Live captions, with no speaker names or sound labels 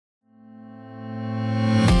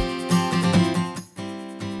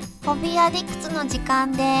Hobby Addicts の時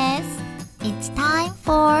間です。It's time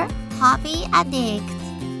for Hobby Addicts.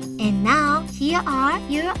 And now, here are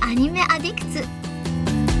your anime addicts.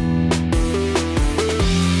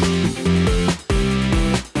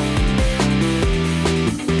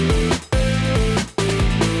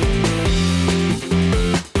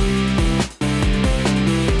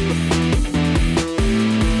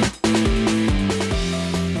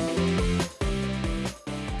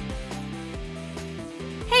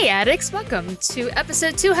 Hey Addicts, welcome to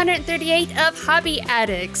episode 238 of Hobby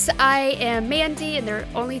Addicts. I am Mandi and there are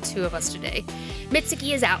only two of us today.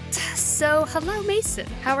 Mitsuki is out. So hello Mason,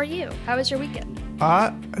 how are you? How was your weekend?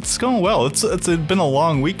 It's going well. It's been a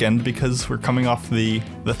long weekend because we're coming off the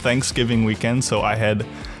Thanksgiving weekend, so I had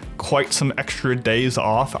quite some extra days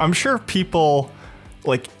off. I'm sure people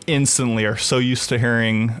instantly are so used to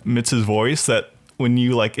hearing Mitsu's voice that when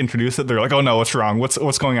you introduce it, they're like, "Oh no, what's wrong? What's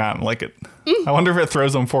going on?" I wonder if it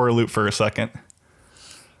throws them for a loop for a second.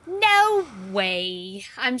 No way.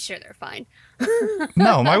 I'm sure they're fine.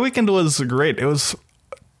 No, my weekend was great. It was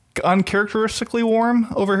uncharacteristically warm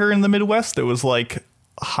over here in the Midwest. It was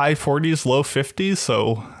high 40s, low 50s,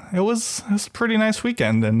 so it was a pretty nice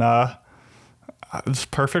weekend, and it was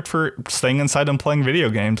perfect for staying inside and playing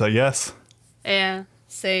video games, I guess. Yeah,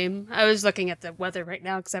 same. I was looking at the weather right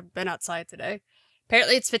now because I've been outside today.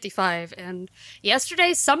 Apparently it's 55, and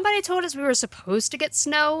yesterday somebody told us we were supposed to get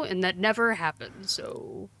snow, and that never happened,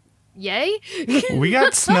 so yay. We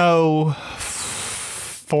got snow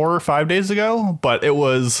 4 or 5 days ago, but it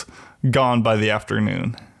was gone by the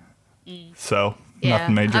afternoon. So,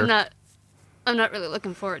 nothing major. I'm not really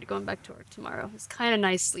looking forward to going back to work tomorrow. It's kind of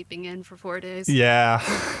nice sleeping in for 4 days. Yeah.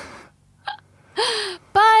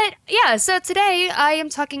 But yeah, so today I am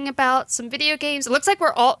talking about some video games. It looks like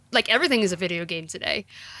we're all everything is a video game today.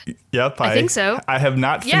 Yep, I think so. I have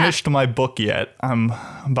not finished my book yet. I'm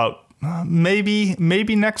about maybe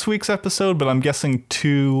next week's episode, but I'm guessing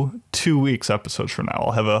two weeks episodes from now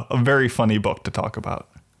I'll have a very funny book to talk about.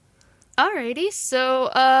 Alrighty,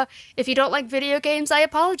 so if you don't like video games, I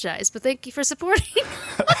apologize, but thank you for supporting.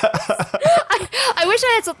 I wish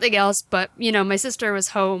I had something else, but, my sister was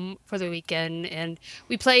home for the weekend, and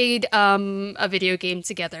we played a video game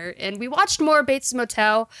together, and we watched more Bates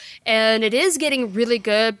Motel, and it is getting really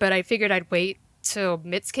good, but I figured I'd wait till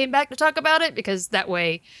Mitz came back to talk about it, because that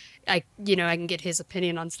way I can get his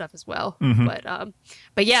opinion on stuff as well. Mm-hmm.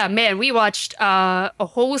 But yeah, man, we watched a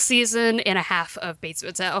whole season and a half of Bates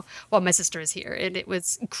Motel while my sister is here, and it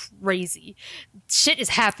was crazy. Shit is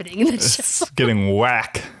happening in the show. It's getting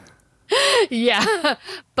whack. Yeah,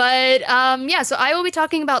 but so I will be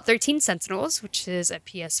talking about 13 Sentinels, which is a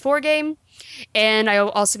PS4 game, and I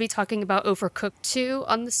will also be talking about Overcooked 2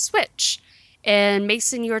 on the Switch. And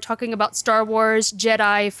Mason, you were talking about Star Wars,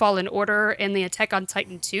 Jedi, Fallen Order, and the Attack on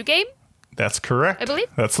Titan 2 game? That's correct. I believe.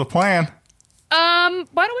 That's the plan.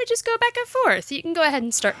 Why don't we just go back and forth? You can go ahead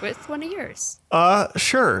and start with one of yours.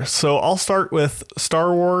 Sure. So I'll start with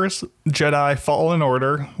Star Wars, Jedi, Fallen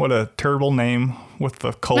Order. What a terrible name with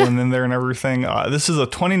the colon in there and everything. This is a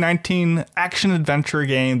 2019 action-adventure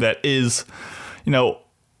game that is,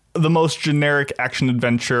 the most generic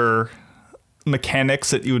action-adventure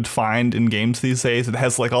mechanics that you would find in games these days. It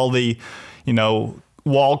has all the,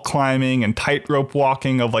 wall climbing and tightrope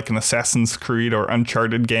walking of an Assassin's Creed or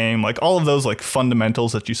Uncharted game. All of those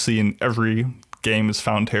fundamentals that you see in every game is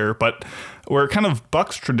found here. But where it kind of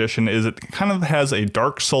bucks tradition is it kind of has a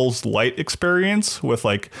Dark Souls light experience with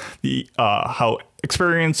the how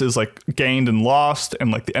experience is gained and lost,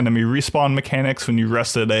 and the enemy respawn mechanics when you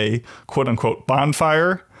rest at a quote unquote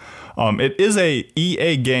bonfire. It is a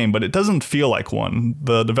EA game, but it doesn't feel like one.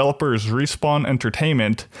 The developers Respawn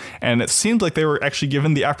Entertainment, and it seems like they were actually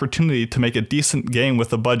given the opportunity to make a decent game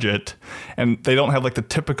with a budget, and they don't have the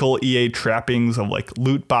typical EA trappings of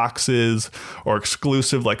loot boxes or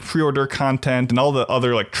exclusive pre-order content and all the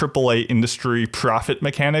other AAA industry profit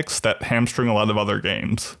mechanics that hamstring a lot of other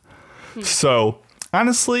games. So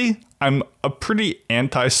honestly, I'm a pretty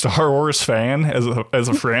anti-Star Wars fan as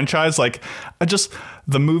a franchise.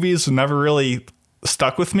 The movies never really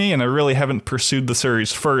stuck with me, and I really haven't pursued the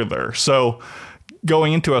series further. So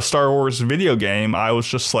going into a Star Wars video game, I was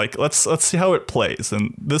just let's see how it plays.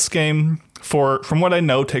 And this game, from what I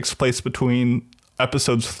know, takes place between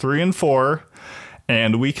episodes 3 and 4,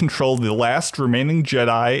 and we control the last remaining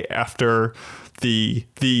Jedi after the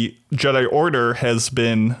Jedi Order has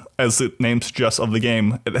been, as the name suggests of the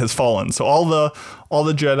game, it has fallen. So all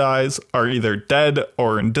the Jedis are either dead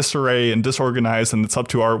or in disarray and disorganized, and it's up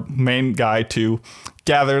to our main guy to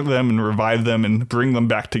gather them and revive them and bring them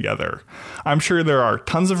back together. I'm sure there are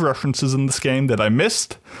tons of references in this game that I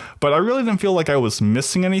missed, but I really didn't feel like I was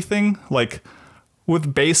missing anything. Like,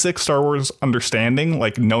 with basic Star Wars understanding,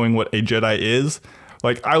 like knowing what a Jedi is,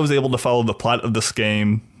 like I was able to follow the plot of this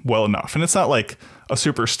game well enough. And it's not like a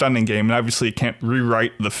super stunning game, and obviously you can't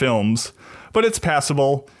rewrite the films, but it's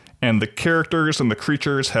passable, and the characters and the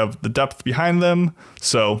creatures have the depth behind them,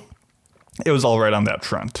 so it was all right on that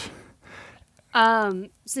front.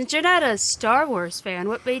 Since you're not a Star Wars fan,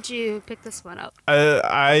 what made you pick this one up?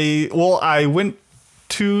 I went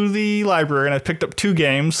to the library and I picked up 2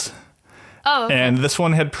 games. Oh, okay. And this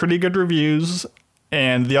one had pretty good reviews,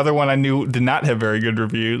 and the other one I knew did not have very good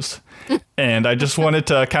reviews. And I just wanted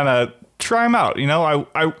to kind of try them out. You know,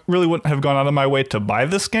 I really wouldn't have gone out of my way to buy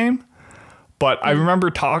this game, but I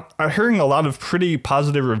remember hearing a lot of pretty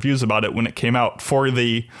positive reviews about it when it came out for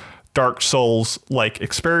the Dark Souls-like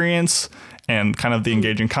experience and kind of the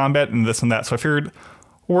engaging combat and this and that. So I figured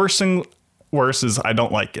worse is I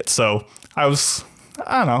don't like it. So I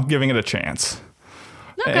don't know, giving it a chance.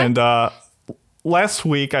 Okay. And last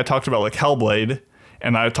week I talked about like Hellblade,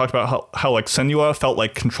 and I talked about how like Senua felt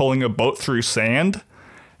like controlling a boat through sand.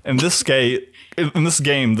 In this game,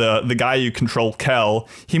 the guy you control, Kel,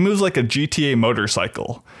 he moves like a GTA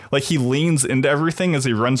motorcycle. Like he leans into everything as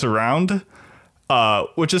he runs around,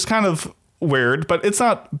 which is kind of weird, but it's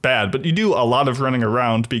not bad. But you do a lot of running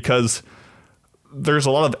around because there's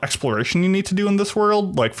a lot of exploration you need to do in this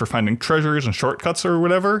world, like for finding treasures and shortcuts or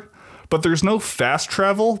whatever. But there's no fast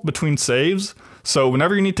travel between saves, so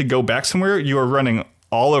whenever you need to go back somewhere, you are running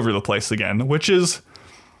all over the place again, which is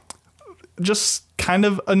just kind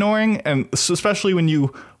of annoying. And especially when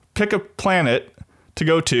you pick a planet to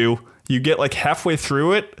go to, you get like halfway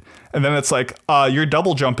through it, and then it's like, your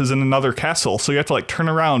double jump is in another castle, so you have to like turn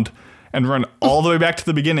around and run all the way back to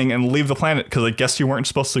the beginning and leave the planet because I guess you weren't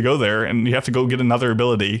supposed to go there, and you have to go get another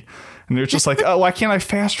ability. And you're just like, oh, why can't I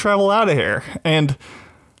fast travel out of here? And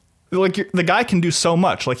like the guy can do so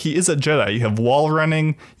much. Like he is a Jedi. You have wall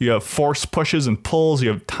running, you have force pushes and pulls, you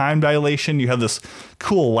have time dilation, you have this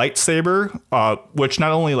cool lightsaber, which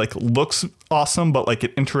not only like looks awesome, but like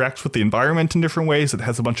it interacts with the environment in different ways. It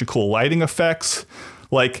has a bunch of cool lighting effects.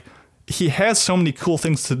 Like he has so many cool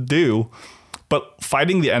things to do, but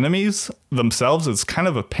fighting the enemies themselves is kind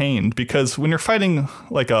of a pain because when you're fighting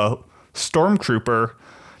like a stormtrooper,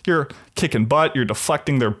 you're kicking butt, you're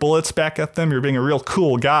deflecting their bullets back at them, you're being a real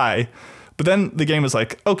cool guy. But then the game is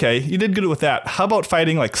like, okay, you did good with that. How about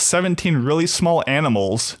fighting like 17 really small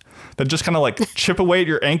animals that just kind of like chip away at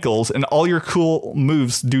your ankles, and all your cool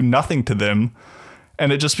moves do nothing to them,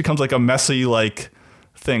 and it just becomes like a messy like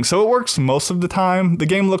thing. So it works most of the time. The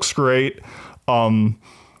game looks great.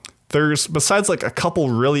 There's, besides like a couple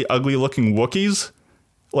really ugly looking Wookiees,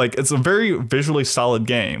 like it's a very visually solid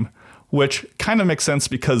game, which kind of makes sense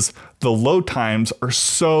because the load times are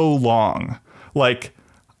so long. Like,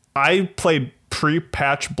 I played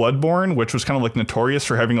pre-patch Bloodborne, which was kind of like notorious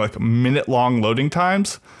for having like minute-long loading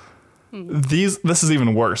times. This is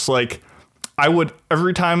even worse. Like,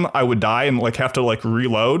 every time I would die and like have to like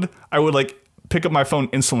reload, I would like pick up my phone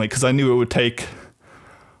instantly because I knew it would take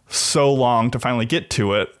so long to finally get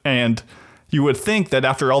to it. And you would think that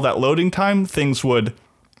after all that loading time, things would,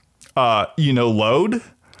 load.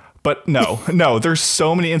 But no, there's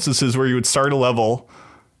so many instances where you would start a level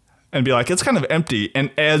and be like, it's kind of empty.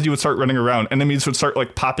 And as you would start running around, enemies would start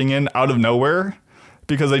like popping in out of nowhere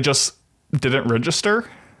because they just didn't register.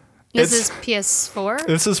 This is PS4?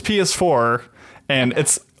 This is PS4. And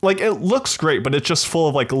it's like, it looks great, but it's just full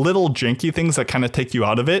of like little janky things that kind of take you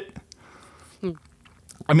out of it.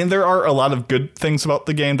 I mean, there are a lot of good things about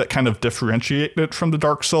the game that kind of differentiate it from the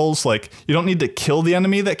Dark Souls. Like, you don't need to kill the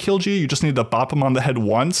enemy that killed you. You just need to bop them on the head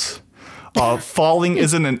once. Falling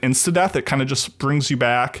isn't an insta-death. It kind of just brings you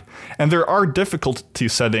back. And there are difficulty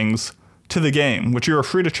settings to the game, which you are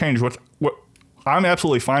free to change, what I'm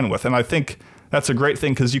absolutely fine with. And I think that's a great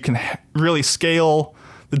thing because you can really scale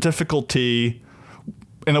the difficulty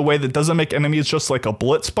in a way that doesn't make enemies just like a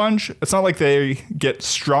bullet sponge. It's not like they get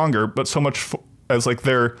stronger, but so much as like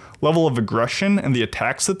their level of aggression and the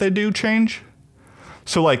attacks that they do change.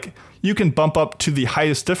 So like you can bump up to the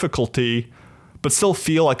highest difficulty, but still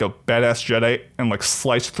feel like a badass Jedi and like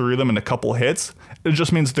slice through them in a couple hits. It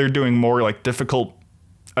just means they're doing more like difficult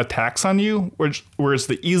attacks on you, whereas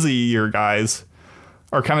the easier guys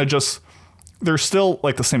are kind of just, they're still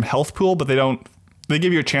like the same health pool, but they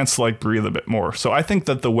give you a chance to like breathe a bit more. So I think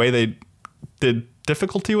that the way they the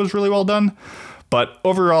difficulty was really well done. But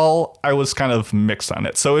overall, I was kind of mixed on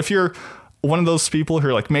it. So if you're one of those people who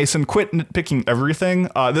are like, Mason, quit nitpicking everything,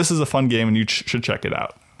 this is a fun game and you should check it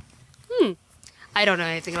out. I don't know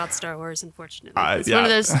anything about Star Wars, unfortunately. It's one of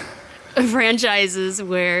those franchises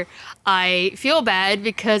where I feel bad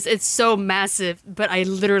because it's so massive, but I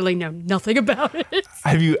literally know nothing about it.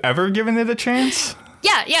 Have you ever given it a chance?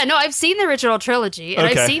 Yeah, no, I've seen the original trilogy, and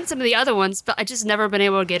Okay. I've seen some of the other ones, but I just never been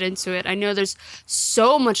able to get into it. I know there's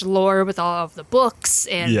so much lore with all of the books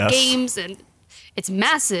and Yes. games, and it's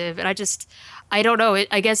massive, and I don't know.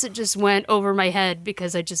 I guess it just went over my head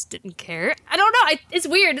because I just didn't care. I don't know. It's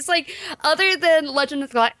weird. It's like, other than Legend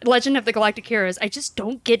of the Galactic Heroes, I just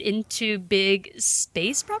don't get into big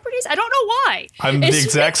space properties. I don't know why. I'm the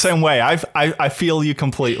exact same way. I feel you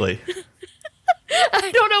completely.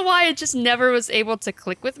 I don't know why it just never was able to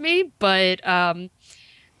click with me, but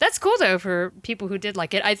that's cool though for people who did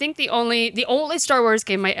like it. I think the only Star Wars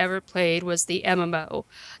game I ever played was the MMO,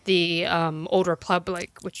 the Old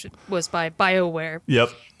Republic, which was by BioWare. Yep.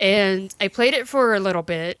 And I played it for a little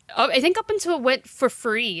bit. I think up until it went for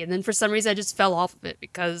free, and then for some reason I just fell off of it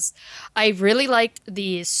because I really liked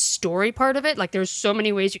the story part of it. Like, there's so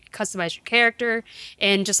many ways you could customize your character,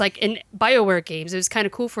 and just like in BioWare games, it was kind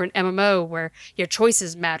of cool for an MMO where your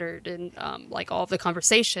choices mattered, and like all of the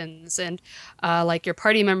conversations, and like your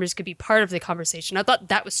party members could be part of the conversation. I thought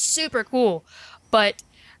that was super cool, but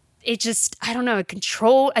it just, I don't know,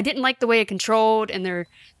 I didn't like the way it controlled, and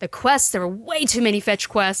the quests, there were way too many fetch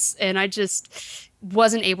quests, and I just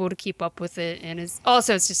wasn't able to keep up with it. And it's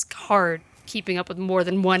just hard keeping up with more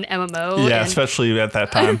than one MMO. Yeah, especially at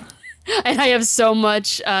that time. And I have so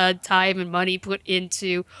much time and money put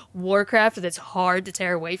into Warcraft that it's hard to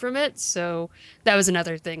tear away from it. So that was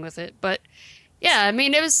another thing with it. But yeah, I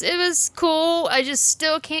mean, it was cool. I just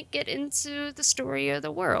still can't get into the story of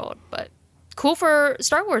the world, but cool for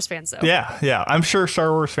Star Wars fans, though. Yeah. I'm sure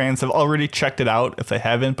Star Wars fans have already checked it out if they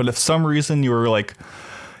haven't. But if some reason you were like,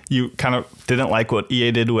 you kind of didn't like what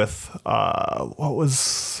EA did with, what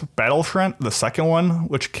was Battlefront, the second one,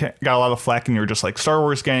 which got a lot of flack, and you were just like, Star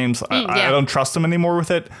Wars games, I don't trust them anymore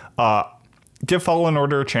with it. Give Fallen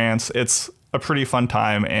Order a chance. It's a pretty fun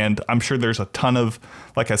time, and I'm sure there's a ton of,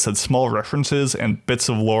 like I said, small references and bits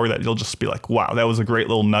of lore that you'll just be like, wow, that was a great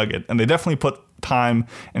little nugget. And they definitely put time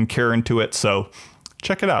and care into it, so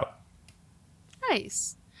check it out.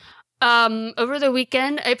 Nice. Over the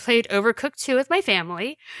weekend, I played Overcooked 2 with my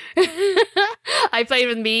family. I played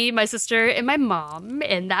with me, my sister, and my mom,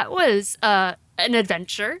 and that was an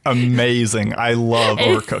adventure. Amazing. I love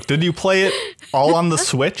Overcooked. Did you play it all on the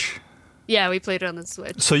Switch? Yeah, we played it on the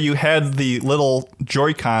Switch. So you had the little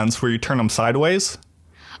Joy-Cons where you turn them sideways?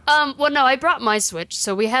 Well, no, I brought my Switch.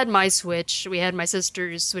 So we had my Switch, we had my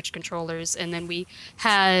sister's Switch controllers, and then we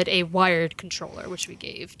had a wired controller, which we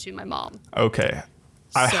gave to my mom. Okay.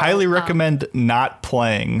 I highly recommend not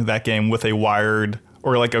playing that game with a wired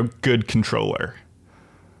or like a good controller.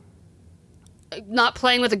 Not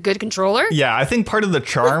playing with a good controller? Yeah, I think part of the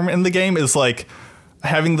charm in the game is like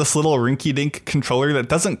having this little rinky-dink controller that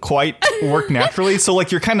doesn't quite work naturally. So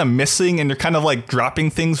like you're kind of missing, and you're kind of like dropping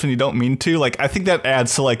things when you don't mean to. Like, I think that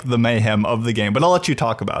adds to like the mayhem of the game, but I'll let you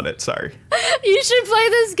talk about it. Sorry. You should play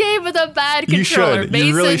this game with a bad controller. You should.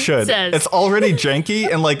 You really Mason should. says. It's already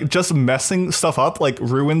janky, and like just messing stuff up like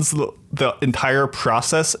ruins the entire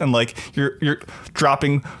process, and like you're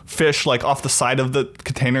dropping fish like off the side of the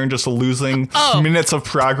container and just losing minutes of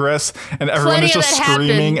progress, and everyone is just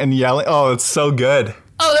screaming and yelling. Oh, it's so good.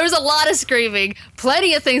 Oh, there was a lot of screaming.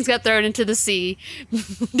 Plenty of things got thrown into the sea.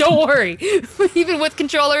 Don't worry. Even with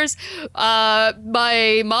controllers,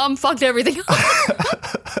 my mom fucked everything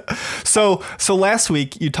up. So last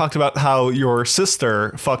week you talked about how your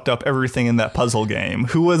sister fucked up everything in that puzzle game.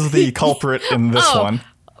 Who was the culprit in this one?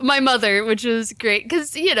 My mother, which was great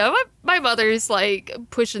because, you know, my mother's like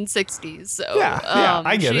pushing 60s. So yeah,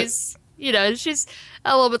 I get it. You know, she's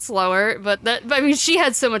a little bit slower, but I mean, she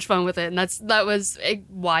had so much fun with it, and that was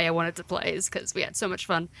why I wanted to play, is because we had so much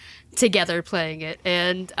fun together playing it.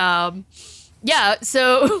 And yeah,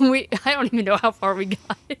 so I don't even know how far we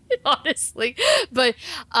got, honestly, but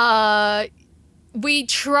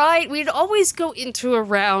we'd always go into a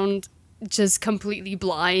round just completely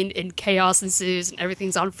blind, and chaos ensues and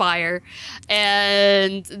everything's on fire,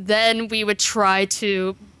 and then we would try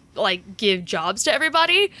to like give jobs to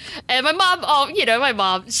everybody, and my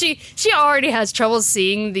mom, she already has trouble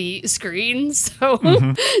seeing the screen, so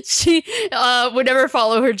she would never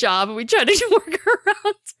follow her job, and we tried to work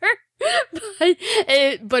around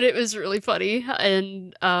her, but it was really funny,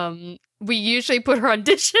 and we usually put her on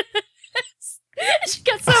dishes. She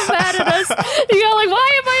got so mad at us. You know, like,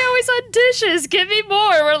 why am I always on dishes? Give me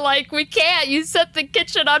more. We're like, we can't. You set the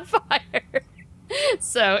kitchen on fire.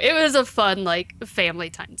 So it was a fun, like, family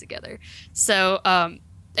time together. So I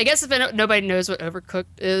guess if nobody knows what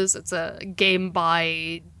Overcooked is, it's a game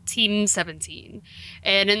by Team 17.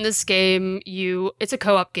 And in this game, it's a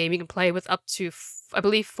co-op game. You can play with up to, I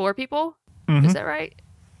believe, 4 people. Mm-hmm. Is that right?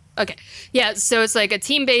 Okay. Yeah, so it's like a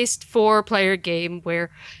team-based 4-player game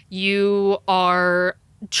where you are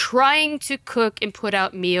trying to cook and put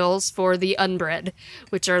out meals for the unbread,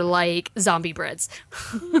 which are like zombie breads.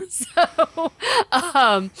 So,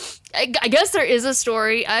 I guess there is a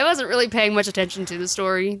story. I wasn't really paying much attention to the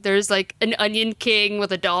story. There's like an onion king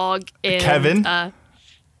with a dog. And,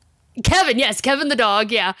 Kevin, yes, Kevin the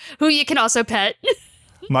dog, yeah, who you can also pet.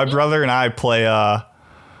 My brother and I play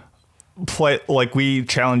like we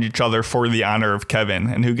challenge each other for the honor of Kevin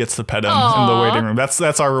and who gets to pet him in the waiting room.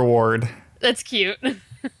 That's our reward. That's cute.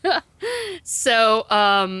 So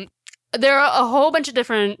there are a whole bunch of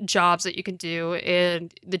different jobs that you can do,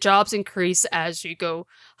 and the jobs increase as you go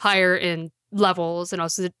higher in levels, and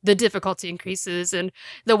also the difficulty increases, and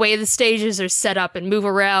the way the stages are set up and move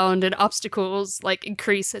around and obstacles like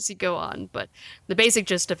increase as you go on. But the basic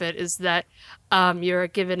gist of it is that you're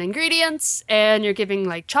given ingredients, and you're giving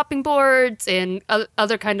like chopping boards and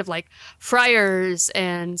other kind of like fryers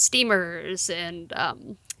and steamers and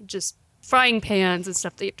just frying pans and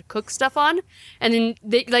stuff that you have to cook stuff on. And then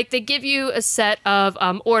they give you a set of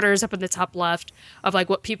orders up in the top left of like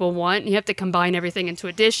what people want, and you have to combine everything into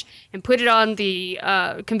a dish and put it on the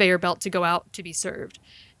conveyor belt to go out to be served.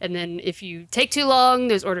 And then if you take too long,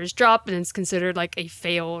 those orders drop and it's considered like a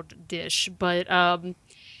failed dish. But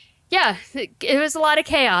yeah, it was a lot of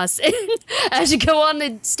chaos. As you go on,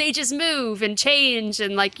 the stages move and change,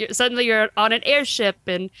 and like suddenly you're on an airship,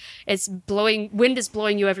 and wind is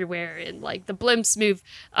blowing you everywhere, and like the blimps move,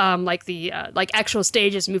 like the like actual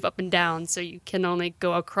stages move up and down, so you can only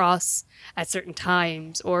go across at certain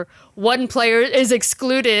times, or one player is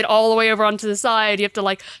excluded all the way over onto the side. You have to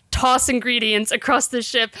like toss ingredients across the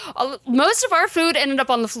ship. Most of our food ended up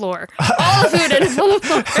on the floor. All the food ended up on the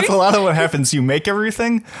floor. That's a lot of what happens. You make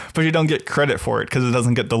everything, but you don't get credit for it because it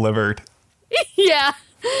doesn't get delivered. Yeah.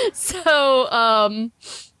 So,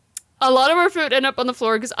 a lot of our food ended up on the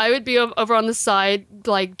floor because I would be over on the side,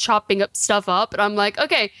 like chopping up stuff up, and I'm like,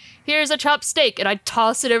 okay, here's a chopped steak, and I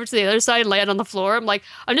toss it over to the other side, land on the floor. I'm like,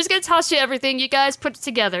 I'm just gonna toss you everything. You guys put it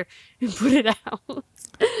together and put it out.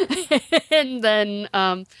 And then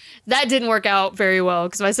that didn't work out very well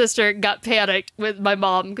because my sister got panicked with my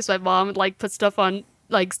mom because my mom would like put stuff on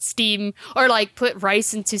like steam or like put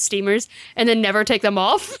rice into steamers and then never take them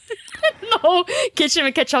off. The whole kitchen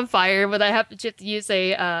would catch on fire, but I have to use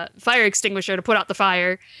a fire extinguisher to put out the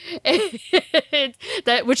fire.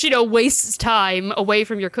 That which, you know, wastes time away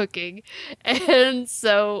from your cooking. And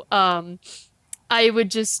so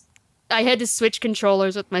I had to switch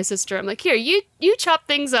controllers with my sister. I'm like, here, you chop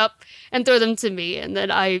things up and throw them to me. And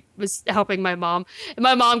then I was helping my mom. And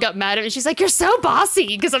my mom got mad at me. She's like, you're so bossy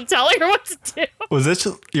because I'm telling her what to do. Was this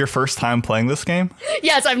your first time playing this game?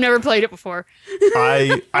 Yes, I've never played it before.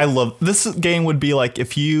 I love this game. Would be like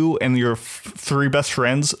if you and your 3 best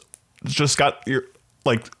friends just got your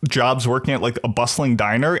like jobs working at like a bustling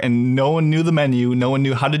diner, and no one knew the menu, no one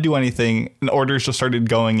knew how to do anything, and orders just started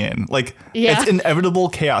going in. Like, It's inevitable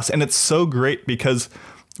chaos, and it's so great because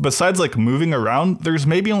besides like moving around, there's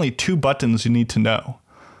maybe only 2 buttons you need to know.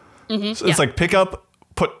 Mm-hmm. So it's like pick up,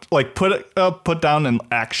 put up, put down, and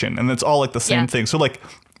action, and it's all like the same thing. So like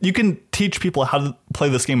you can teach people how to play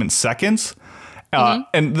this game in seconds,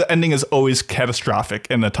 and the ending is always catastrophic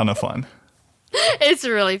and a ton of fun. It's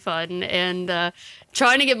really fun, and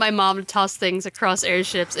trying to get my mom to toss things across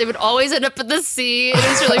airships, it would always end up in the sea. It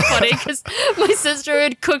was really funny because my sister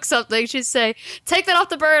would cook something. She'd say, take that off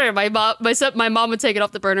the burner. My mom would take it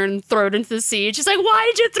off the burner and throw it into the sea. And she's like, why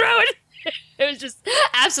did you throw it? It was just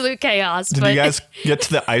absolute chaos. Did you guys get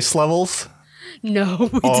to the ice levels? No.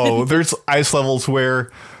 Didn't. There's ice levels where,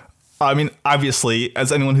 I mean, obviously,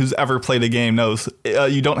 as anyone who's ever played a game knows,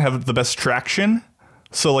 you don't have the best traction.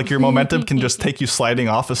 So like your momentum can just take you sliding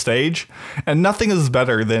off a stage, and nothing is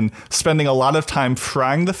better than spending a lot of time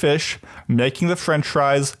frying the fish, making the French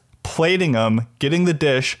fries, plating them, getting the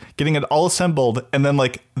dish, getting it all assembled, and then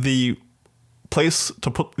like the place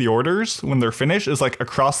to put the orders when they're finished is like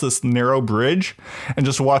across this narrow bridge, and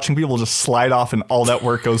just watching people just slide off and all that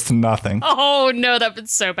work goes to nothing. Oh no, that'd been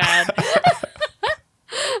so bad.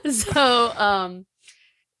 So,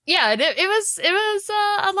 yeah, it was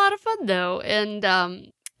a lot of fun though,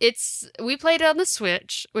 and we played it on the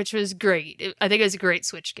Switch, which was great. I think it was a great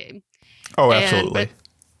Switch game. Oh, absolutely.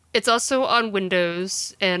 It's also on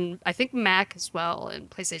Windows and I think Mac as well and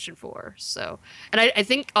PlayStation 4. So, and I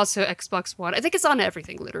think also Xbox One. I think it's on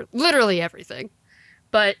everything, literally everything.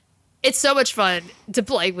 But it's so much fun to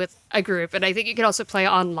play with a group, and I think you can also play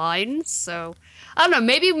online. So, I don't know.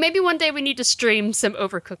 Maybe one day we need to stream some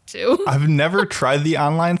Overcooked too. I've never tried the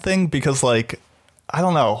online thing because, like, I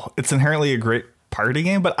don't know. It's inherently a great party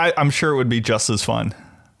game, but I'm sure it would be just as fun.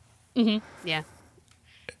 Yeah.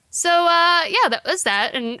 So, yeah, that was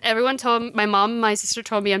that. And everyone my mom and my sister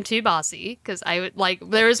told me I'm too bossy because I would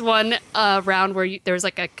there was one round where there was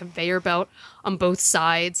like a conveyor belt on both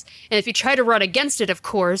sides. And if you try to run against it, of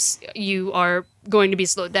course, you are going to be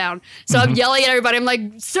slowed down. So I'm yelling at everybody. I'm like,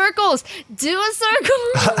 circles, do a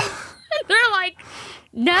circle. And they're like,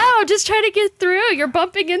 no, just try to get through. You're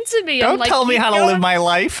bumping into me. Don't tell me how to live my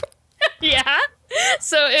life. Yeah.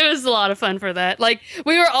 So it was a lot of fun for that. Like,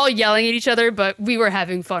 we were all yelling at each other, but we were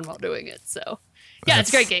having fun while doing it. So, yeah, it's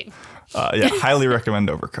a great game. Yeah, highly recommend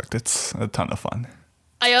Overcooked. It's a ton of fun.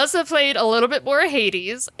 I also played a little bit more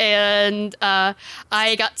Hades, and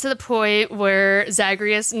I got to the point where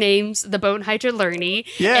Zagreus names the bone hider Lerny,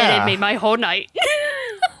 and it made my whole night.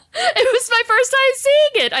 It was my first time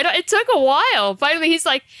seeing it. It took a while. Finally, he's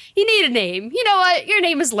like, you need a name. You know what? Your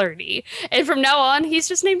name is Lerny. And from now on, he's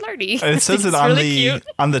just named Lerny. And it says it on really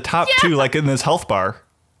on the top too, like in his health bar.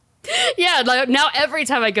 Yeah, like now every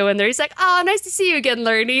time I go in there, he's like, oh, nice to see you again,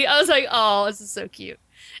 Lerny. I was like, oh, this is so cute.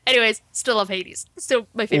 Anyways, still love Hades. Still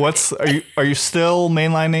my favorite. Are you still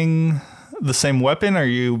mainlining the same weapon? Are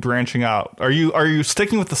you branching out? Are you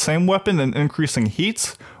sticking with the same weapon and increasing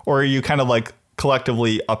heats, or are you kind of like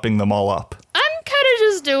collectively upping them all up? I'm kind of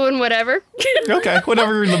just doing whatever. Okay,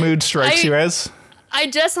 whatever the mood strikes you as. I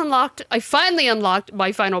finally unlocked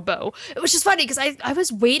my final bow. It was just funny because I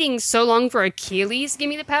was waiting so long for Achilles to give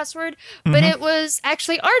me the password, but it was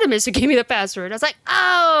actually Artemis who gave me the password. I was like,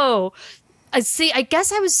 oh, I see. I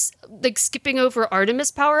guess I was like skipping over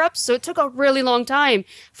Artemis power-ups, so it took a really long time.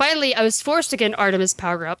 Finally, I was forced to get an Artemis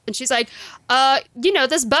power-up, and she's like,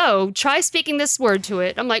 this bow, try speaking this word to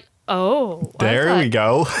it. I'm like, oh. There we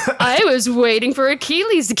go. I was waiting for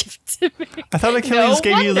Achilles to give it to me. I thought Achilles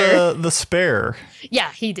gave you the spare.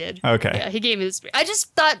 Yeah, he did. Okay. Yeah, he gave me the spare. I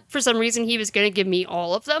just thought for some reason he was going to give me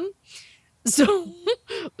all of them. So,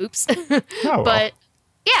 oops. Oh, well. But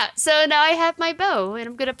yeah, so now I have my bow, and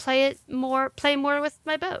I'm gonna play more with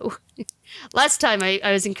my bow. Last time I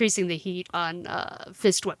was increasing the heat on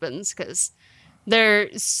fist weapons because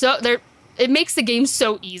it makes the game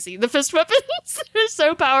so easy. The fist weapons are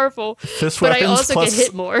so powerful, but I also get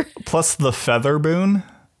hit more. Plus the feather boon,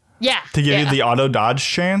 to give you the auto dodge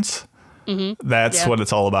chance. That's what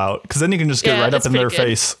it's all about. Because then you can just get right up in their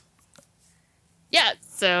face. Yeah,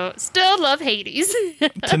 so still love Hades.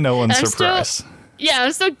 To no one's surprise.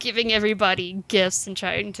 I'm still giving everybody gifts and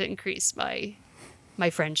trying to increase my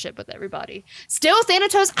friendship with everybody. Still,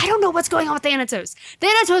 Thanatos, I don't know what's going on with Thanatos.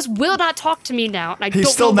 Thanatos will not talk to me now, and I don't know why.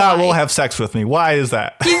 He still not will have sex with me. Why is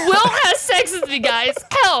that? He will have sex with me, guys.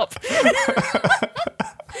 Help.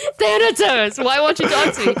 Thanatos, why won't you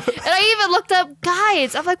talk to me? And I even looked up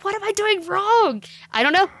guides. I'm like, what am I doing wrong? I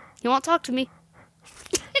don't know. He won't talk to me.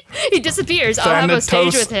 He disappears. I'll have a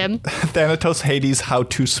stage with him. Thanatos Hades How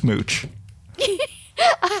to Smooch.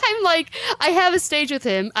 I'm like, I have a stage with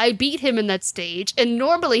him. I beat him in that stage, and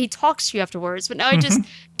normally he talks to you afterwards, but now he just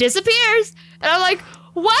disappears. And I'm like,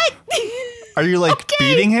 what? Are you like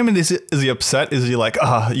beating him, and is he upset? Is he like,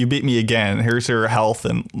 you beat me again, here's your health,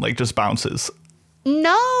 and like just bounces?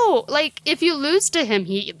 No, like if you lose to him,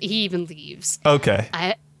 he even leaves. Okay.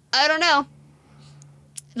 I don't know.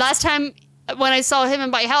 Last time when I saw him in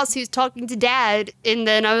my house, he was talking to Dad, and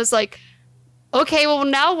then I was like, okay, well,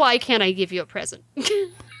 now why can't I give you a present?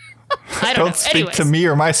 I don't know. Speak Anyways. to me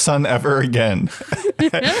or my son ever again.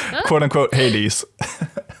 Quote unquote Hades.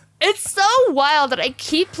 It's so wild that I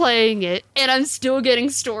keep playing it and I'm still getting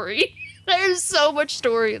story. There's so much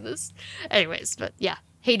story in this. Anyways, but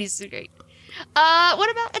Hades is great. What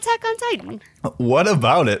about Attack on Titan? What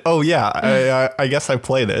about it? Oh, yeah, I guess I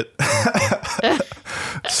played it.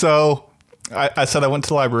 So I said I went to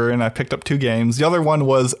the library and I picked up 2 games. The other one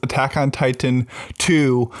was Attack on Titan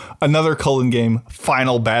 2, another Cullen game,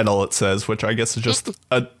 Final Battle, it says, which I guess is just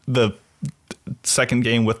the second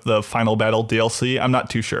game with the Final Battle DLC. I'm not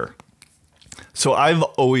too sure. So I've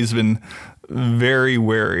always been very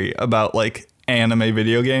wary about like anime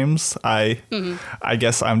video games. I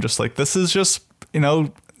guess I'm just like, this is just,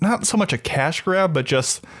 not so much a cash grab, but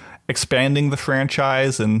just expanding the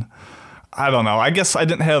franchise. And I don't know. I guess I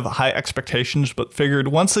didn't have high expectations, but figured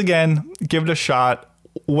once again, give it a shot.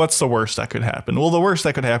 What's the worst that could happen? Well, the worst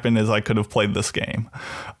that could happen is I could have played this game.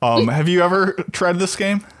 Have you ever tried this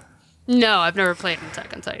game? No, I've never played an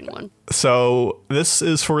Attack on Titan one. So this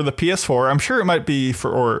is for the PS4. I'm sure it might be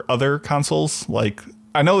for other consoles. Like,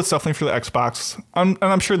 I know it's definitely for the Xbox. And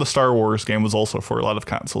I'm sure the Star Wars game was also for a lot of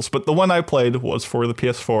consoles. But the one I played was for the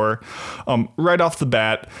PS4. Right off the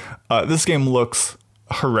bat, this game looks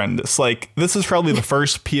horrendous. Like, this is probably the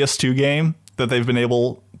first PS2 game that they've been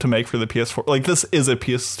able to make for the PS4. Like, this is a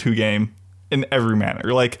PS2 game in every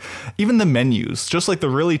manner. Like, even the menus, just like the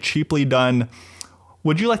really cheaply done,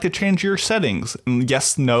 would you like to change your settings? And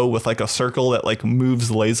yes, no, with like a circle that like moves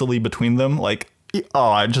lazily between them. Like, oh,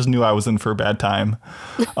 I just knew I was in for a bad time.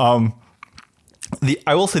 I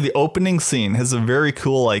will say the opening scene has a very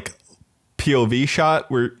cool like POV shot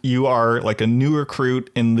where you are like a new recruit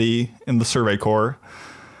in the Survey Corps.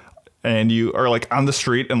 And you are like on the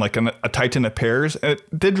street and like a Titan appears. And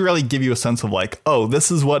it did really give you a sense of like, oh, this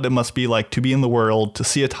is what it must be like to be in the world, to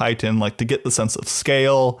see a Titan, like to get the sense of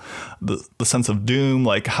scale, the sense of doom,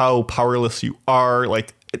 like how powerless you are.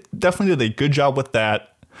 Like, it definitely did a good job with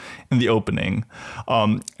that in the opening.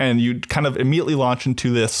 And you kind of immediately launch into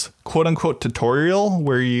this quote unquote tutorial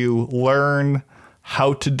where you learn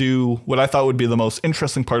how to do what I thought would be the most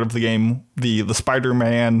interesting part of the game, the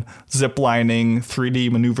Spider-Man ziplining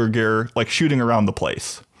 3D maneuver gear, like shooting around the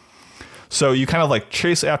place. So you kind of like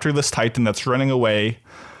chase after this Titan that's running away,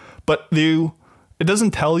 but it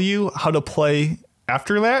doesn't tell you how to play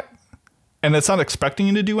after that, and it's not expecting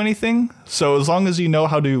you to do anything. So as long as you know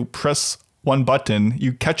how to press one button,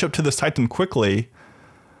 you catch up to this Titan quickly,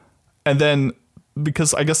 and then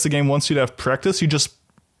because I guess the game wants you to have practice, you just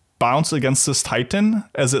bounce against this Titan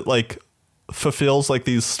as it like fulfills like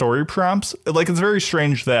these story prompts. Like, it's very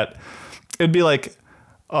strange that it'd be like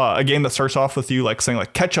a game that starts off with you like saying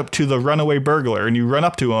like catch up to the runaway burglar, and you run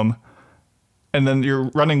up to him and then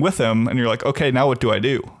you're running with him and you're like, okay, now what do I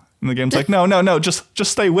do? And the game's like, no, just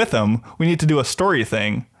stay with him. We need to do a story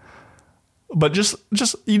thing. But just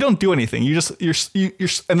you don't do anything. You're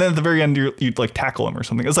and then at the very end you like tackle him or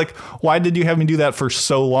something. It's like, why did you have me do that for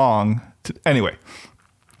so long? Anyway.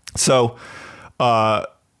 So,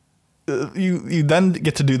 you then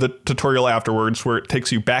get to do the tutorial afterwards, where it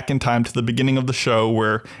takes you back in time to the beginning of the show,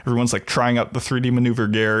 where everyone's like trying out the 3D maneuver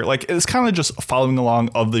gear. Like, it's kind of just following along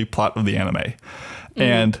of the plot of the anime. Mm-hmm.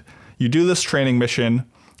 And you do this training mission,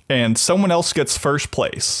 and someone else gets first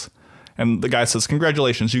place. And the guy says,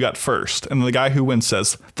 "Congratulations, you got first." And the guy who wins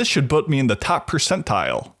says, "This should put me in the top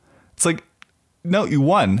percentile." It's like, no, you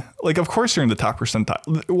won. Like, of course you're in the top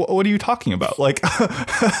percentile. What are you talking about? Like,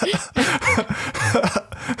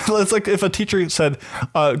 it's like if a teacher said,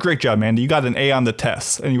 "Great job, Mandy, you got an A on the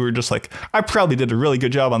test." And you were just like, "I probably did a really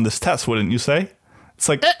good job on this test," wouldn't you say? It's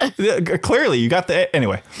like, clearly you got the A.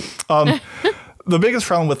 Anyway, the biggest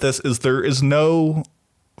problem with this is there is no,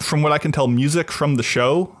 from what I can tell, music from the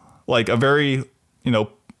show. Like, a very,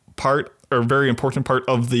 part or very important part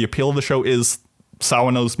of the appeal of the show is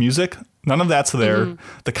Sawano's music. None of that's there. Mm-hmm.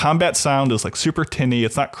 The combat sound is like super tinny.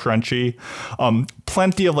 It's not crunchy.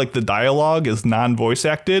 Plenty of like the dialogue is non-voice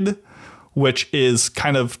acted, which is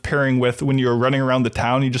kind of pairing with when you're running around the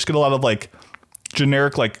town, you just get a lot of like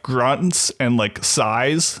generic like grunts and like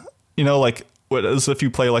sighs, like what as if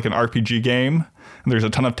you play like an RPG game and there's a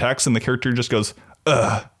ton of text and the character just goes,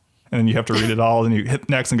 ugh. And then you have to read it all, and you hit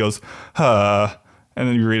next and goes, huh. And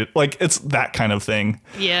then you read it. Like, it's that kind of thing.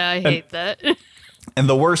 Yeah, I hate that. And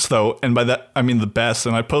the worst, though, and by that I mean the best,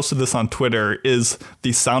 and I posted this on Twitter, is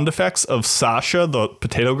the sound effects of Sasha, the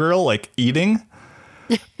potato girl, like eating.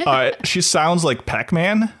 She sounds like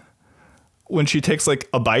Pac-Man when she takes like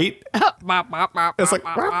a bite. It's like,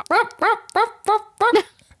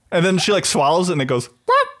 and then she like swallows it and it goes,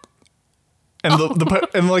 and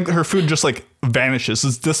and like her food just like vanishes,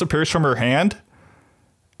 it disappears from her hand,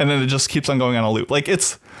 and then it just keeps on going on a loop. Like,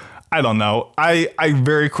 it's, I don't know. I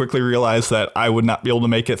very quickly realized that I would not be able to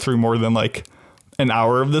make it through more than like an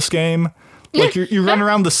hour of this game. Like, you run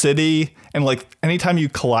around the city, and like anytime you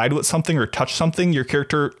collide with something or touch something, your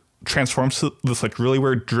character transforms to this like really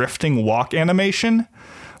weird drifting walk animation.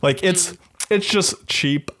 Like, it's just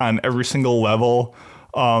cheap on every single level.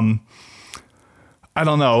 I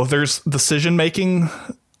don't know. There's decision making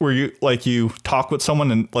where you talk with someone,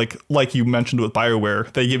 and like you mentioned with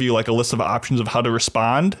BioWare, they give you like a list of options of how to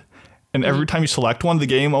respond. And every time you select one, the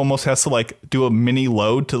game almost has to like do a mini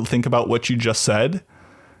load to think about what you just said.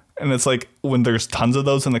 And it's like when there's tons of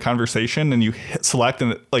those in the conversation and you hit select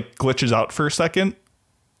and it like glitches out for a second.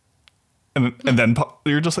 And then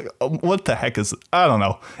you're just like, oh, what the heck is it? I don't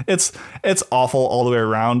know. It's awful all the way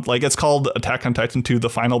around. Like, it's called Attack on Titan 2, The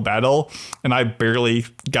Final Battle. And I barely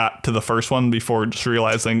got to the first one before just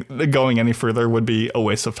realizing that going any further would be a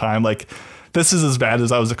waste of time. Like, this is as bad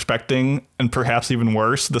as I was expecting, and perhaps even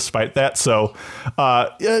worse despite that. So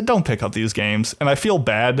don't pick up these games. And I feel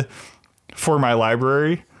bad for my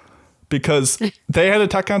library because they had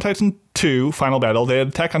Attack on Titan 2 Final Battle, they had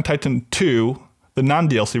Attack on Titan 2, the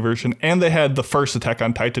non-DLC version, and they had the first Attack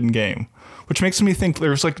on Titan game, which makes me think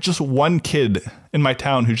there's like just one kid in my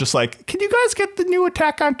town who's just like, can you guys get the new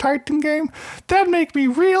Attack on Titan game? That'd make me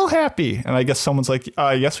real happy. And I guess someone's like,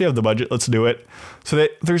 yes, we have the budget. Let's do it. So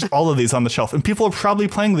there's all of these on the shelf, and people are probably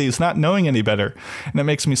playing these not knowing any better. And it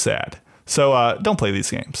makes me sad. So don't play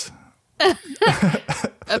these games.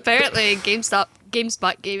 Apparently,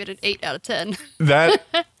 GameSpot gave it an 8 out of 10.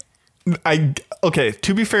 Okay,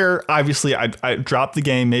 to be fair, obviously I dropped the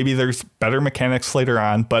game. Maybe there's better mechanics later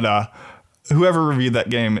on, but whoever reviewed that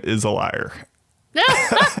game is a liar.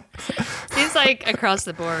 Seems like across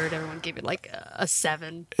the board, everyone gave it like a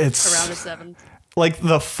 7. It's around a 7. Like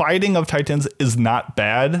the fighting of Titans is not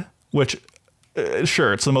bad, which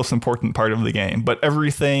sure, it's the most important part of the game, but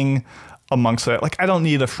everything amongst that, like I don't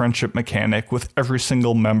need a friendship mechanic with every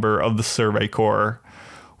single member of the Survey Corps,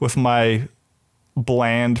 with my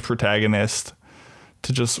bland protagonist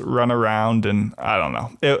to just run around, and I don't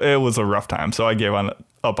know. It was a rough time, so I gave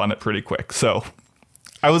up on it pretty quick. So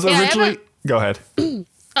I was originally... Go ahead.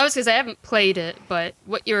 I was going to say I haven't played it, but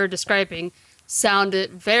what you were describing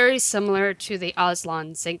sounded very similar to the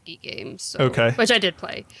Aslan Senki game, okay, which I did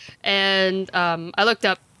play. And I looked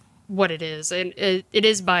up what it is, and it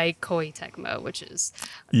is by Koei Tecmo, which is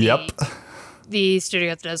the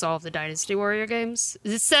studio that does all of the Dynasty Warrior games.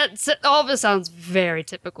 All of it sounds very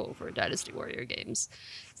typical for Dynasty Warrior games.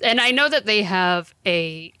 And I know that they have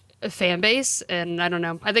a fan base, and I don't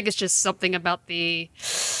know. I think it's just something about I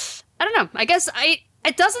don't know. I guess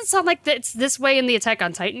it doesn't sound like it's this way in the Attack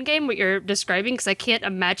on Titan game, what you're describing, because I can't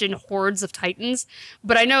imagine hordes of Titans.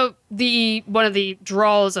 But I know one of the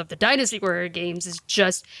draws of the Dynasty Warrior games is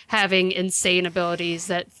just having insane abilities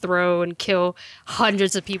that throw and kill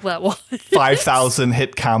hundreds of people at once. 5,000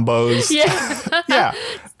 hit combos. Yeah. Yeah.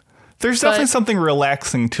 There's definitely something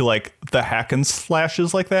relaxing to like the hack and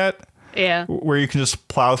slashes like that. Yeah. Where you can just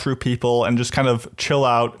plow through people and just kind of chill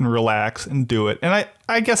out and relax and do it. And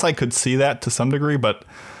I guess I could see that to some degree, but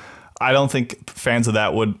I don't think fans of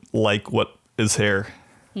that would like what is here.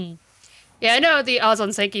 Yeah, I know the Aslan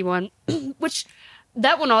Senki one, which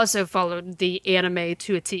that one also followed the anime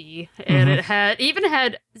to a T. And it even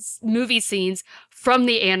had movie scenes from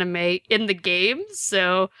the anime in the game.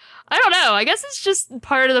 So I don't know. I guess it's just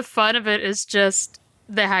part of the fun of it is just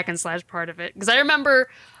the hack and slash part of it. Because I remember...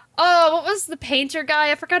 Oh, what was the painter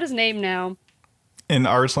guy? I forgot his name now. In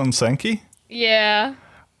Arslan Senki? Yeah.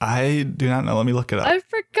 I do not know. Let me look it up. I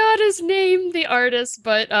forgot his name, the artist,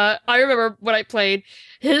 but I remember when I played,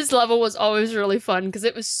 his level was always really fun because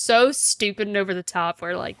it was so stupid and over the top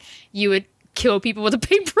where, like, you would kill people with a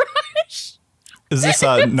paintbrush. Is this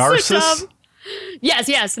Narcissus? So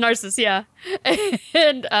yes, Narcissus, yeah.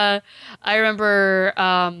 And I remember...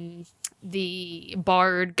 the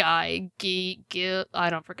bard guy, I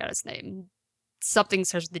don't forget his name. Something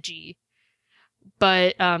starts with the G.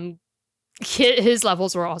 But his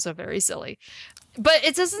levels were also very silly. But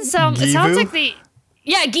it doesn't sound... Givu? It sounds like the...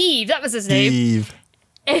 Yeah, Give, that was his name. Give.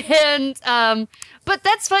 And, but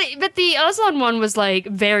that's funny. But the Aslan one was, like,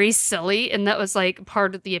 very silly, and that was, like,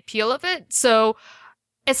 part of the appeal of it. So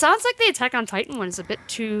it sounds like the Attack on Titan one is a bit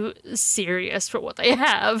too serious for what they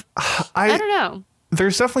have. I don't know.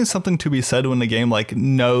 There's definitely something to be said when the game like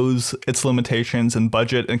knows its limitations and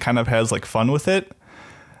budget and kind of has like fun with it.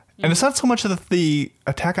 And it's not so much that the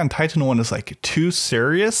Attack on Titan one is like too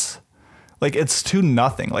serious. Like it's too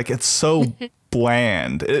nothing. Like it's so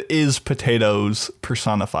bland. It is potatoes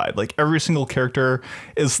personified. Like every single character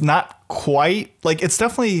is not quite like it's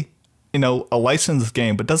definitely, you know, a licensed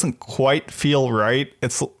game, but doesn't quite feel right.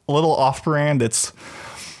 It's a little off brand. It's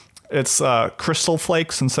Crystal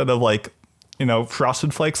Flakes instead of like, you know,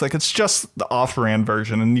 Frosted Flakes. Like it's just the off-brand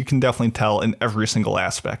version, and you can definitely tell in every single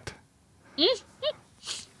aspect.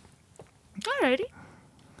 Alrighty.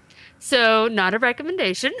 So, not a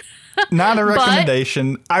recommendation. Not a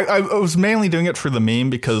recommendation. I was mainly doing it for the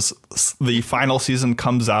meme because the final season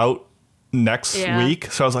comes out next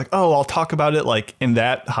week. So I was like, oh, I'll talk about it like in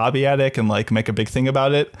that Hobby Attic and like make a big thing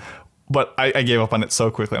about it. But I gave up on it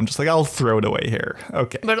so quickly. I'm just like, I'll throw it away here.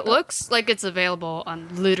 Okay. But it looks like it's available on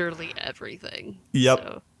literally everything. Yep.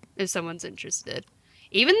 So if someone's interested.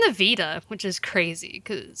 Even the Vita, which is crazy,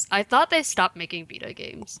 because I thought they stopped making Vita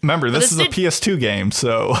games. Remember, this is a PS2 game,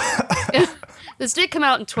 so... This did come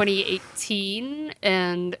out in 2018,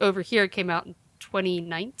 and over here it came out in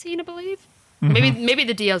 2019, I believe. Maybe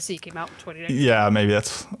the DLC came out in 2019. Yeah, maybe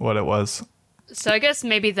that's what it was. So I guess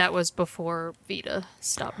maybe that was before Vita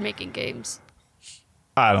stopped making games.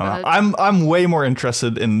 I don't know. I'm way more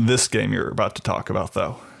interested in this game you're about to talk about,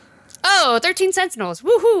 though. Oh, 13 Sentinels.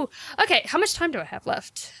 Woohoo. Okay, how much time do I have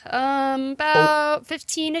left? About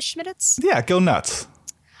 15-ish minutes? Yeah, go nuts.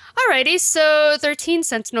 Alrighty, so 13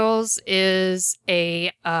 Sentinels is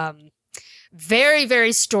a very,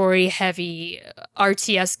 very story-heavy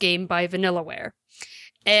RTS game by Vanillaware.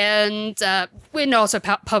 And also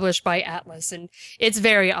published by Atlas. And it's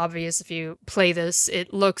very obvious if you play this.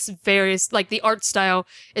 It looks very, like, the art style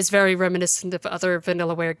is very reminiscent of other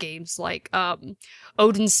Vanillaware games, like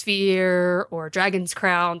Odin Sphere or Dragon's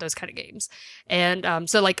Crown, those kind of games. And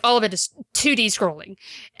so, like, all of it is 2D scrolling.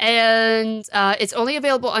 And it's only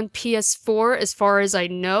available on PS4 as far as I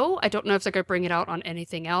know. I don't know if they're going to bring it out on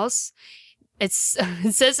anything else. It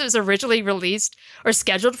says it was originally released or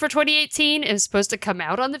scheduled for 2018 and was supposed to come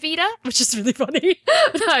out on the Vita, which is really funny.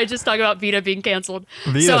 I just talk about Vita being canceled.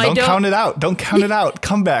 Vita, so don't count it out. Don't count it out.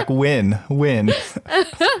 Come back. Win.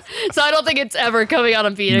 So I don't think it's ever coming out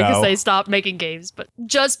on Vita because they stopped making games, but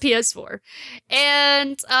just PS4.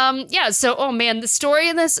 And so, oh man, the story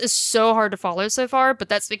in this is so hard to follow so far, but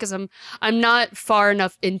that's because I'm not far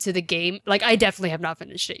enough into the game. Like, I definitely have not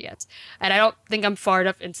finished it yet. And I don't think I'm far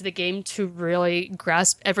enough into the game to really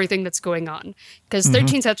grasp everything that's going on, because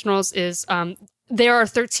 13 Sentinels is there are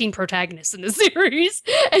 13 protagonists in the series,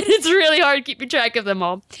 and it's really hard keeping track of them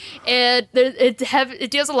all. And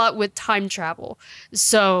it deals a lot with time travel,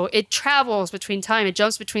 so it travels between time. It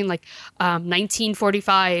jumps between like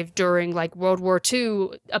 1945 during like World War II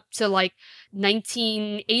up to like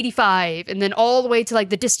 1985, and then all the way to like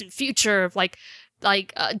the distant future of like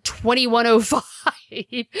 2105.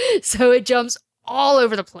 So it jumps all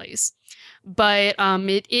over the place. But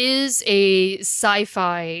it is a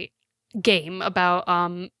sci-fi game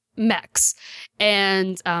about mechs,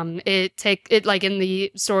 and it like in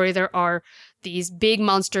the story there are these big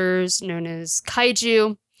monsters known as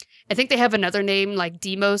kaiju. I think they have another name like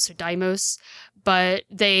Deimos or Deimos, but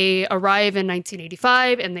they arrive in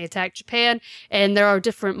 1985 and they attack Japan, and there are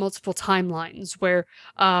different multiple timelines where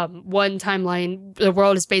one timeline, the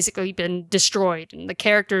world has basically been destroyed and the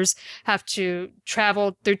characters have to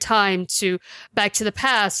travel through time to back to the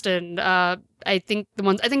past, and I think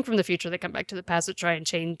from the future they come back to the past to try and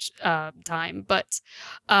change time. But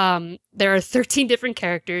there are 13 different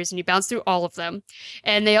characters and you bounce through all of them,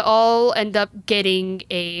 and they all end up getting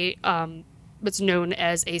a what's known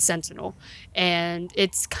as a sentinel. And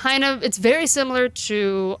it's very similar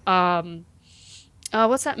to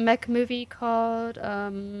what's that mech movie called?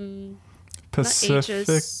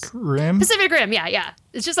 Pacific Rim? Pacific Rim, yeah.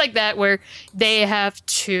 It's just like that, where they have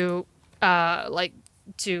to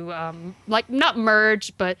not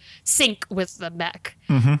merge but sync with the mech.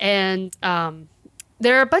 And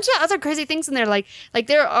there are a bunch of other crazy things in there, like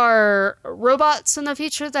there are robots in the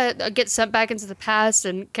future that get sent back into the past,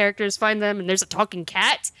 and characters find them, and there's a talking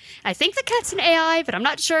cat. I think the cat's an AI, but I'm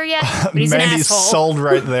not sure yet. But he's an asshole. Sold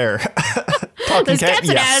right there. Talking cat,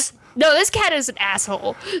 yes. No, this cat is an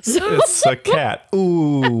asshole. So. It's a cat.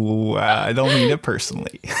 Ooh, I don't mean it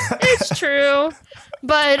personally. It's true,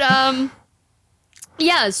 but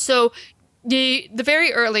so the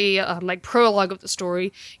very early prologue of the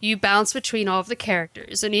story, you bounce between all of the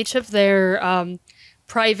characters, and each of their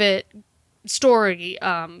private story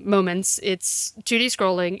moments, it's 2D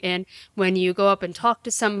scrolling, and when you go up and talk to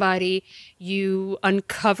somebody, you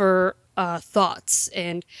uncover thoughts,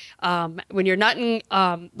 and when you're not in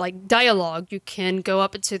dialogue, you can go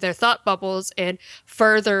up into their thought bubbles and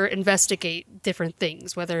further investigate different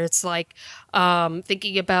things, whether it's like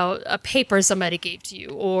thinking about a paper somebody gave to you,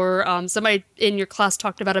 or somebody in your class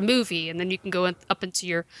talked about a movie, and then you can go up into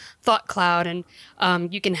your thought cloud, and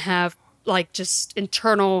you can have like just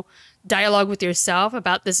internal dialogue with yourself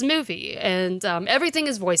about this movie, and everything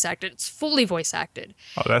is voice acted. It's fully voice acted.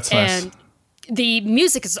 Oh, that's nice. And the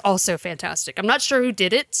music is also fantastic. I'm not sure who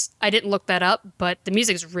did it. I didn't look that up, but the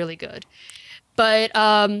music is really good. But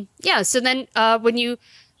so then when you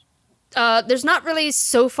there's not really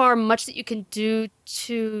so far much that you can do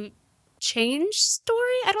to change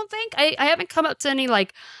story, I don't think. I haven't come up to any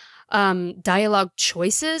dialogue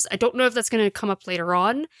choices. I don't know if that's going to come up later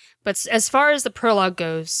on, but as far as the prologue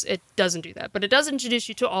goes, it doesn't do that. But it does introduce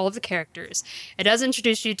you to all of the characters. It does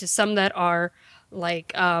introduce you to some that are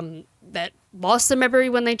that lost their memory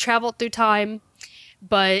when they traveled through time,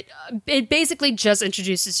 but it basically just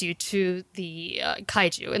introduces you to the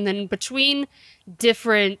kaiju, and then between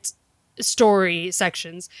different story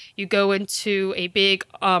sections, you go into a big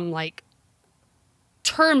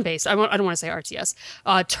turn-based. I don't want to say RTS.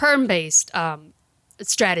 Turn-based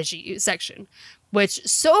strategy section, which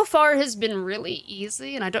so far has been really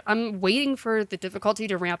easy, and I'm waiting for the difficulty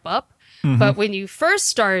to ramp up. But when you first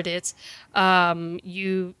start it,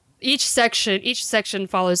 each section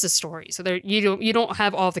follows a story. So you don't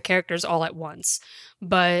have all the characters all at once.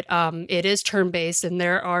 But it is turn-based, and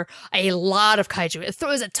there are a lot of kaiju. It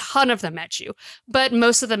throws a ton of them at you. But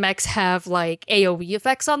most of the mechs have, like, AoE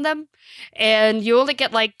effects on them. And you only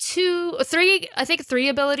get, like, three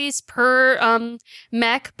abilities per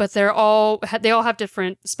mech, but they all have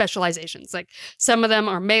different specializations. Like, some of them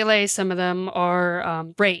are melee, some of them are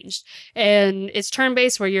ranged. And it's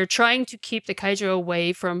turn-based, where you're trying to keep the kaiju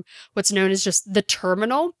away from what's known as just the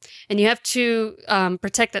terminal. And you have to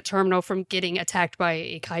protect that terminal from getting attacked by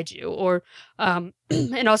a kaiju, or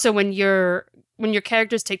and also when your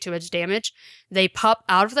characters take too much damage, they pop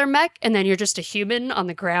out of their mech, and then you're just a human on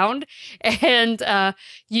the ground, and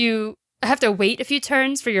you have to wait a few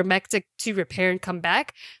turns for your mech to repair and come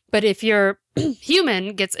back. But if your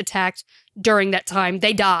human gets attacked during that time,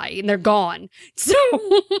 they die and they're gone. So,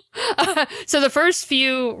 so the first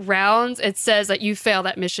few rounds, it says that you fail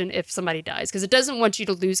that mission if somebody dies, because it doesn't want you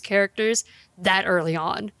to lose characters that early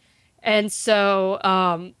on. And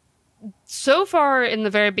so, so far in the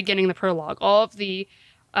very beginning of the prologue, all of the,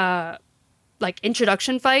 like,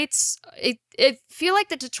 introduction fights, it feel like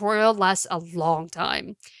the tutorial lasts a long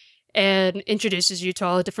time and introduces you to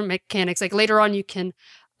all the different mechanics. Like, later on, you can,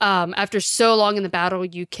 after so long in the battle,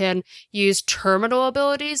 you can use terminal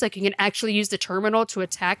abilities. Like, you can actually use the terminal to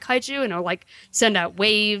attack kaiju, and it'll, like, send out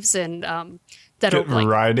waves, and that'll, get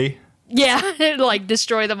variety. Yeah, like,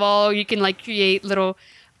 destroy them all. You can, like, create little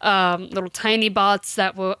tiny bots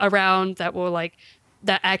that will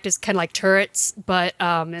act as kind of like turrets, but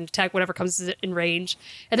and attack whatever comes in range.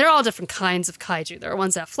 And they're all different kinds of kaiju. There are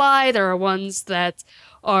ones that fly. There are ones that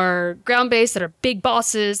are ground-based, that are big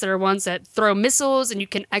bosses. There are ones that throw missiles, and you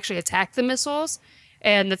can actually attack the missiles.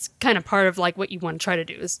 And that's kind of part of, like, what you want to try to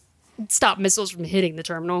do, is stop missiles from hitting the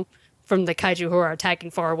terminal from the kaiju who are attacking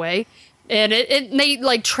far away. And they,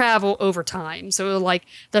 like, travel over time. So, like,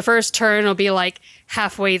 the first turn will be, like,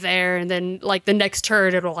 halfway there, and then, like, the next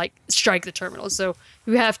turn it'll, like, strike the terminal. So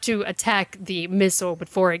you have to attack the missile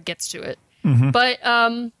before it gets to it. But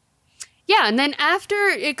yeah, and then after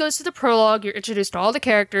it goes to the prologue, you're introduced to all the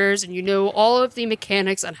characters, and you know all of the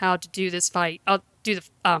mechanics on how to do this fight. Do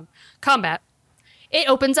the combat. It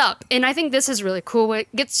opens up, and I think this is really cool. It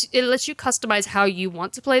lets you customize how you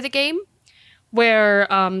want to play the game. Where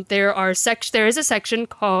there is a section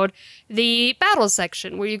called the battle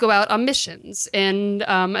section, where you go out on missions and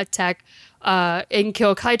attack and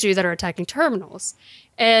kill kaiju that are attacking terminals.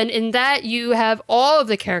 And in that, you have all of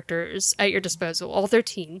the characters at your disposal, all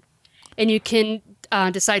 13, and you can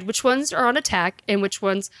decide which ones are on attack and which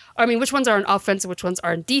ones are on offense and which ones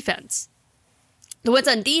are in defense. The ones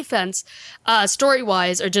on defense,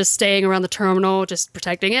 story-wise, are just staying around the terminal, just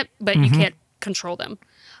protecting it, but you can't control them.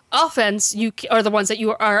 Offense, you are the ones that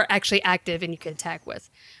you are actually active and you can attack with.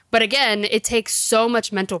 But again, it takes so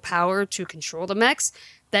much mental power to control the mechs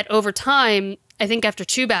that over time, I think after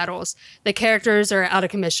 2 battles, the characters are out of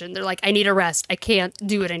commission. They're like, I need a rest. I can't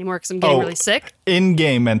do it anymore because I'm getting really sick.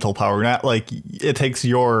 In-game mental power, not like it takes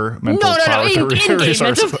your mental power to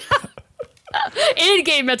resource.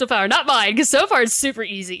 In-game mental power, not mine, because so far it's super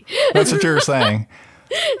easy. That's what you're saying.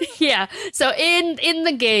 Yeah, so in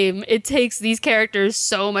the game, it takes these characters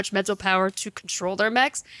so much mental power to control their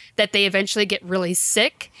mechs that they eventually get really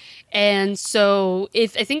sick. And so I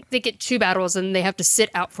think they get 2 battles, and they have to sit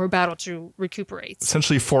out for a battle to recuperate.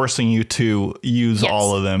 Essentially forcing you to use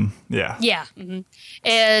all of them. Yeah. Yeah.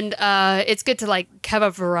 And it's good to, like, have a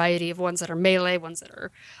variety of ones that are melee, ones that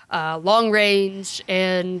are long range,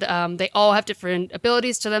 and they all have different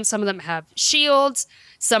abilities to them. Some of them have shields.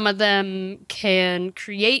 Some of them can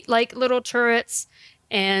create, like, little turrets.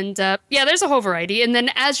 And yeah, there's a whole variety. And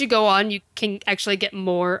then as you go on, you can actually get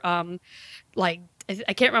more, like,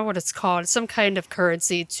 I can't remember what it's called, some kind of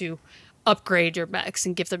currency to upgrade your mechs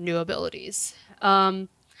and give them new abilities. And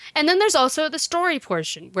then there's also the story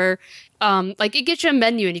portion where, like, it gives you a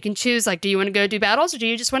menu and you can choose, like, do you want to go do battles or do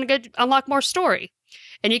you just want to go unlock more story?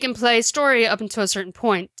 And you can play story up until a certain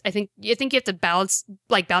point. I think you have to bounce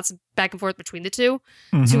back and forth between the two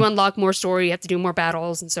to unlock more story. You have to do more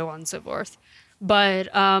battles and so on and so forth. But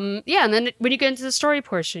yeah, and then when you get into the story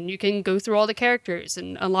portion, you can go through all the characters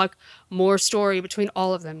and unlock more story between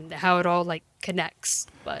all of them and how it all, like, connects.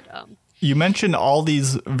 But you mentioned all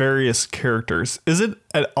these various characters. Is it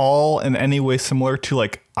at all in any way similar to,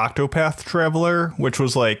 like, Octopath Traveler, which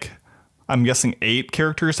was, like, I'm guessing 8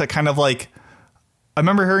 characters that kind of, like, I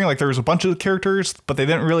remember hearing, like, there was a bunch of characters, but they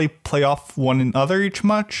didn't really play off one another each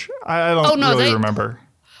much. I don't really remember.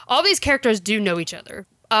 all these characters do know each other.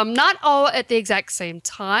 Not all at the exact same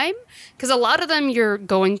time, because a lot of them you're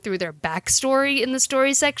going through their backstory in the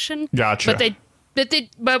story section. Gotcha.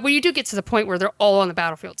 But when you do get to the point where they're all on the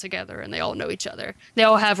battlefield together and they all know each other, they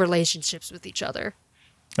all have relationships with each other.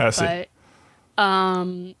 I see.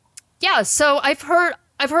 But, yeah. So I've heard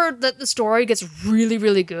that the story gets really,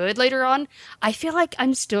 really good later on. I feel like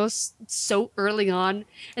I'm still so early on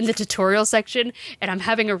in the tutorial section, and I'm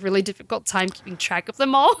having a really difficult time keeping track of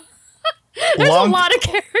them all. There's a lot of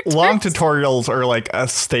characters. Long tutorials are like a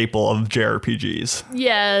staple of JRPGs.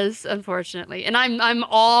 Yes, unfortunately. And I'm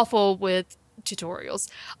awful with tutorials.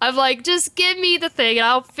 I'm like, just give me the thing and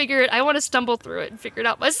I'll figure it. I want to stumble through it and figure it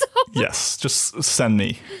out myself. Yes, just send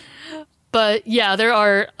me. But yeah, there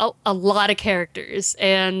are a lot of characters.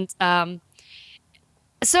 And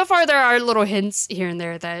so far there are little hints here and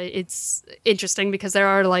there that it's interesting, because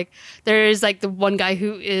there's the one guy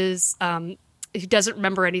who is... who doesn't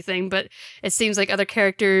remember anything, but it seems like other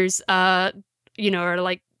characters, are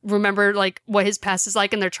remember what his past is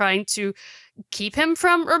like, and they're trying to keep him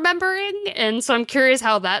from remembering. And so I'm curious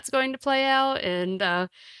how that's going to play out. And I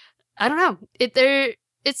don't know.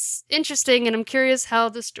 It's interesting, and I'm curious how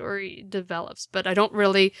the story develops. But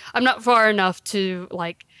I'm not far enough to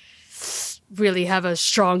really have a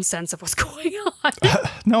strong sense of what's going on.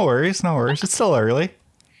 No worries. It's still early.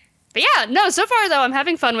 But yeah, no, so far, though, I'm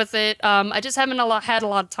having fun with it. I just haven't had a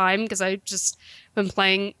lot of time, because I've just been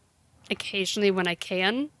playing occasionally when I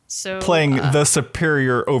can. So playing the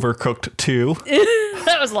superior Overcooked 2.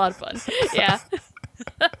 That was a lot of fun. Yeah.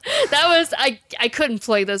 That was... I couldn't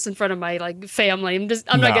play this in front of my family. I'm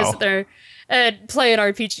not going to sit there and play an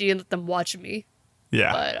RPG and let them watch me.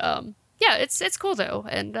 Yeah. But yeah, it's cool, though.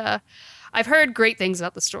 And I've heard great things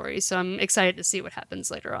about the story, so I'm excited to see what happens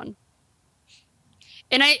later on.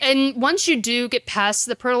 And once you do get past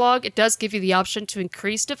the prologue, it does give you the option to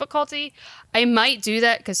increase difficulty. I might do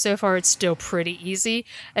that, because so far it's still pretty easy,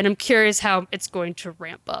 and I'm curious how it's going to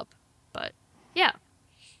ramp up. But yeah,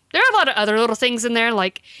 there are a lot of other little things in there.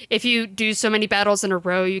 Like if you do so many battles in a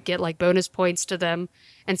row, you get bonus points to them,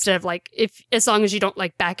 instead of as long as you don't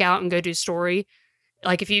back out and go do story.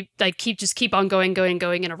 If you keep on going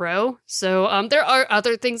in a row. So there are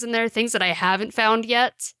other things in there, things that I haven't found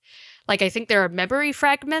yet. I think there are memory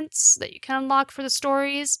fragments that you can unlock for the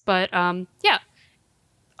stories. But, yeah.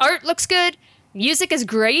 Art looks good. Music is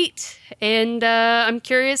great. And I'm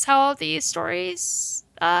curious how all these stories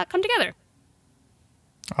come together.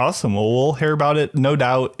 Awesome. Well, we'll hear about it, no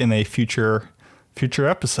doubt, in a future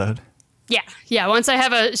episode. Yeah. Once I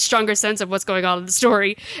have a stronger sense of what's going on in the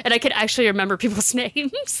story, and I can actually remember people's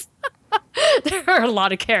names. There are a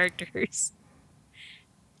lot of characters.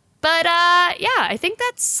 But, yeah, I think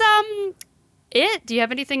that's it. Do you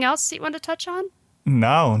have anything else you want to touch on?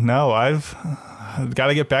 No. I've got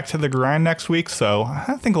to get back to the grind next week, so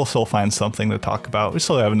I think we'll still find something to talk about. We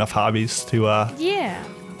still have enough hobbies to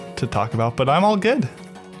talk about, but I'm all good.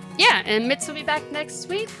 Yeah, and Mitz will be back next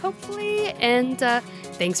week, hopefully. And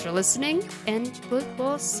thanks for listening, and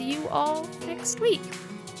we'll see you all next week.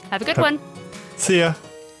 Have a good one. See ya.